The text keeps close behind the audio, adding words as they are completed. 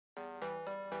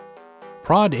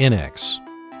PRODnx,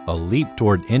 a leap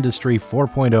toward Industry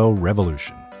 4.0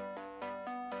 revolution.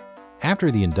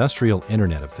 After the Industrial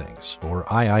Internet of Things, or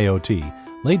IIoT,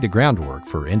 laid the groundwork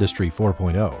for Industry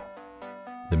 4.0,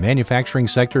 the manufacturing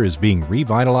sector is being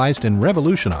revitalized and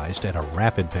revolutionized at a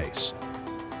rapid pace.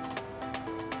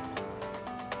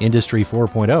 Industry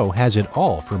 4.0 has it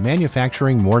all for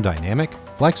manufacturing more dynamic,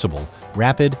 flexible,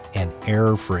 rapid, and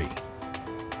error-free.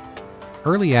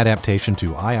 Early adaptation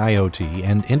to IIoT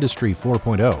and Industry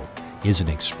 4.0 is an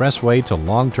expressway to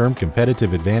long-term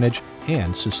competitive advantage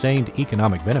and sustained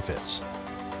economic benefits.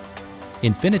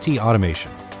 Infinity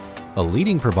Automation, a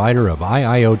leading provider of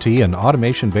IIoT and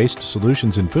automation-based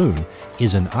solutions in Pune,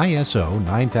 is an ISO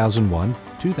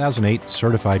 9001-2008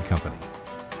 certified company.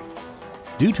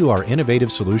 Due to our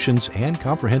innovative solutions and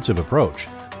comprehensive approach,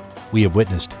 we have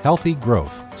witnessed healthy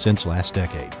growth since last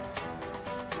decade.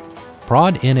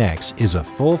 PRODnx is a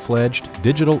full-fledged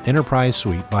digital enterprise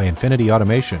suite by Infinity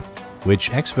Automation,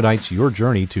 which expedites your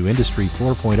journey to Industry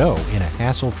 4.0 in a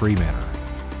hassle-free manner.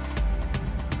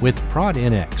 With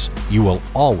PRODnx, you will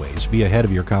always be ahead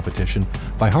of your competition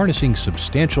by harnessing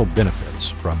substantial benefits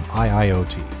from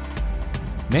IIoT.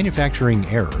 Manufacturing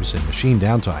errors and machine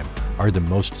downtime are the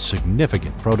most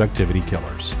significant productivity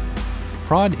killers.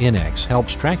 PRODnx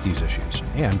helps track these issues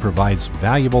and provides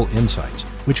valuable insights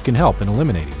which can help in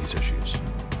eliminating these issues.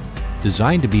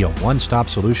 Designed to be a one-stop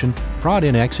solution,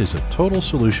 PRODnx is a total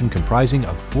solution comprising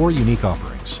of 4 unique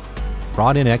offerings: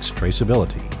 PRODnx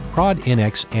Traceability,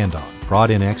 PRODnx Add-on,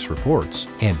 PRODnx Reports,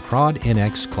 and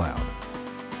PRODnx Cloud.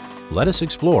 Let us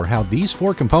explore how these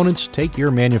 4 components take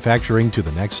your manufacturing to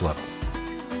the next level.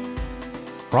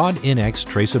 PRODnx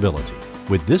Traceability.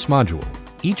 With this module,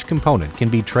 each component can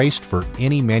be traced for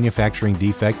any manufacturing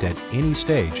defect at any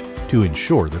stage to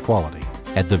ensure the quality.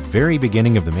 At the very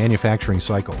beginning of the manufacturing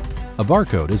cycle, a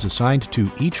barcode is assigned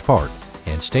to each part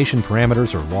and station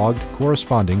parameters are logged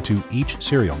corresponding to each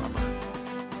serial number.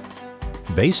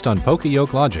 Based on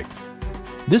Poka-yoke logic,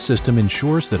 this system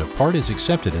ensures that a part is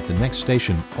accepted at the next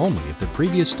station only if the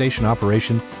previous station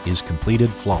operation is completed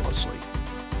flawlessly.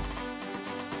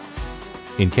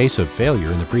 In case of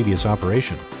failure in the previous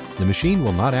operation, the machine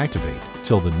will not activate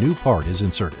till the new part is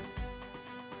inserted.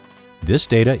 This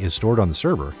data is stored on the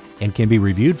server and can be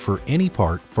reviewed for any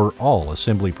part for all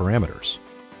assembly parameters.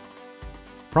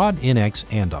 PRODnx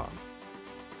Add-on.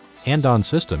 Add-on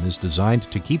system is designed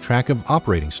to keep track of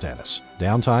operating status,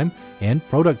 downtime, and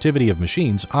productivity of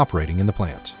machines operating in the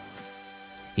plant.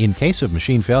 In case of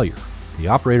machine failure, the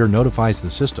operator notifies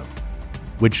the system,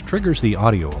 which triggers the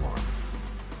audio alarm,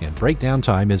 and breakdown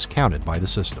time is counted by the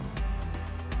system.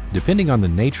 Depending on the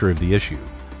nature of the issue,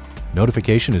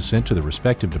 notification is sent to the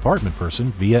respective department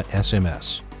person via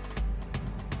SMS.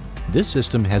 This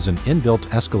system has an inbuilt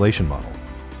escalation model,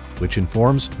 which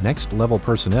informs next-level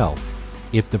personnel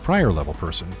if the prior level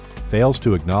person fails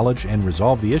to acknowledge and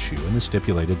resolve the issue in the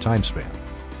stipulated time span.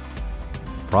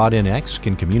 PRODnx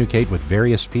can communicate with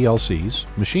various PLCs,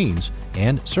 machines,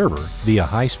 and server via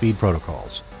high-speed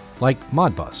protocols like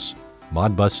Modbus,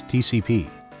 Modbus TCP,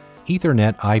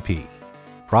 Ethernet IP,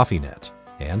 Profinet,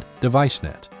 and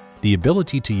DeviceNet. The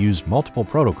ability to use multiple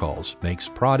protocols makes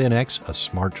PRODnx a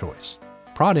smart choice.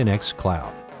 PRODnx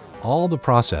Cloud. All the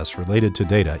process related to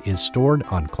data is stored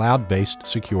on cloud-based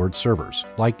secured servers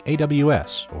like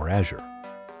AWS or Azure.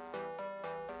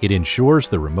 It ensures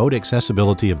the remote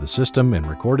accessibility of the system and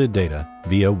recorded data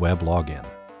via web login.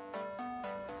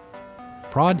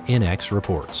 PRODnx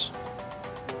Reports.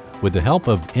 With the help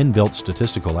of inbuilt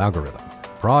statistical algorithm,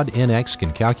 PRODnx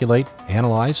can calculate,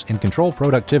 analyze, and control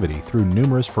productivity through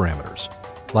numerous parameters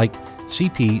like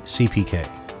CP/CPK,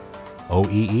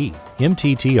 OEE,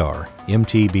 MTTR,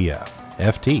 MTBF,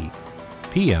 FT,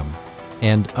 PM,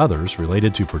 and others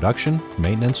related to production,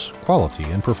 maintenance, quality,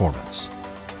 and performance.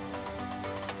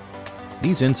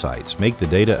 These insights make the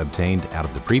data obtained out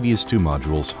of the previous 2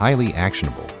 modules highly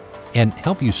actionable and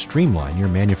help you streamline your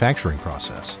manufacturing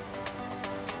process.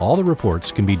 All the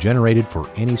reports can be generated for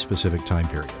any specific time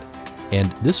period,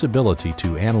 and this ability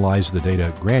to analyze the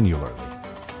data granularly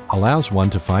allows one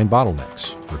to find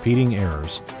bottlenecks, repeating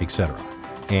errors, etc.,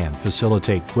 and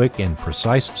facilitate quick and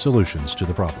precise solutions to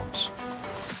the problems.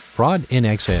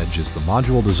 PRODnx Edge is the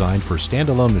module designed for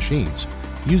standalone machines,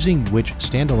 using which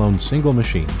standalone single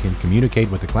machine can communicate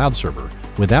with the cloud server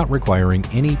without requiring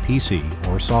any PC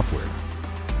or software.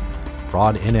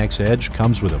 PRODnx Edge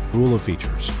comes with a pool of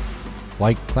features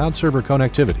like cloud server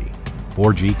connectivity,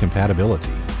 4G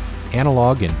compatibility,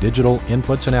 analog and digital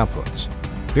inputs and outputs,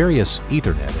 various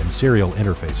Ethernet and serial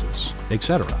interfaces,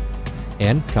 etc.,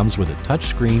 and comes with a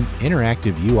touchscreen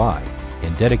interactive UI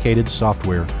and dedicated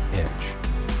software edge.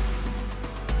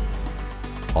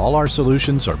 All our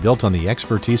solutions are built on the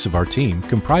expertise of our team,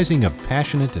 comprising of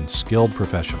passionate and skilled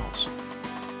professionals.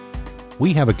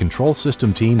 We have a control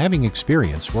system team having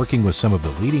experience working with some of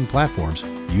the leading platforms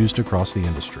used across the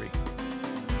industry.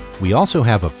 We also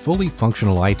have a fully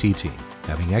functional IT team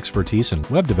having expertise in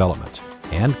web development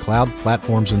and cloud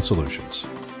platforms and solutions.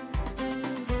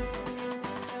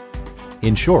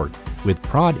 In short, with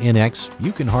PRODnx,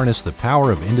 you can harness the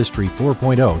power of Industry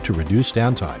 4.0 to reduce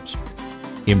downtimes,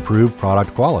 improve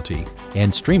product quality,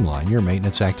 and streamline your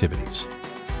maintenance activities.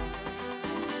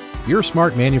 Your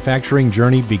smart manufacturing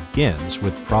journey begins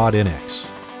with PRODnx.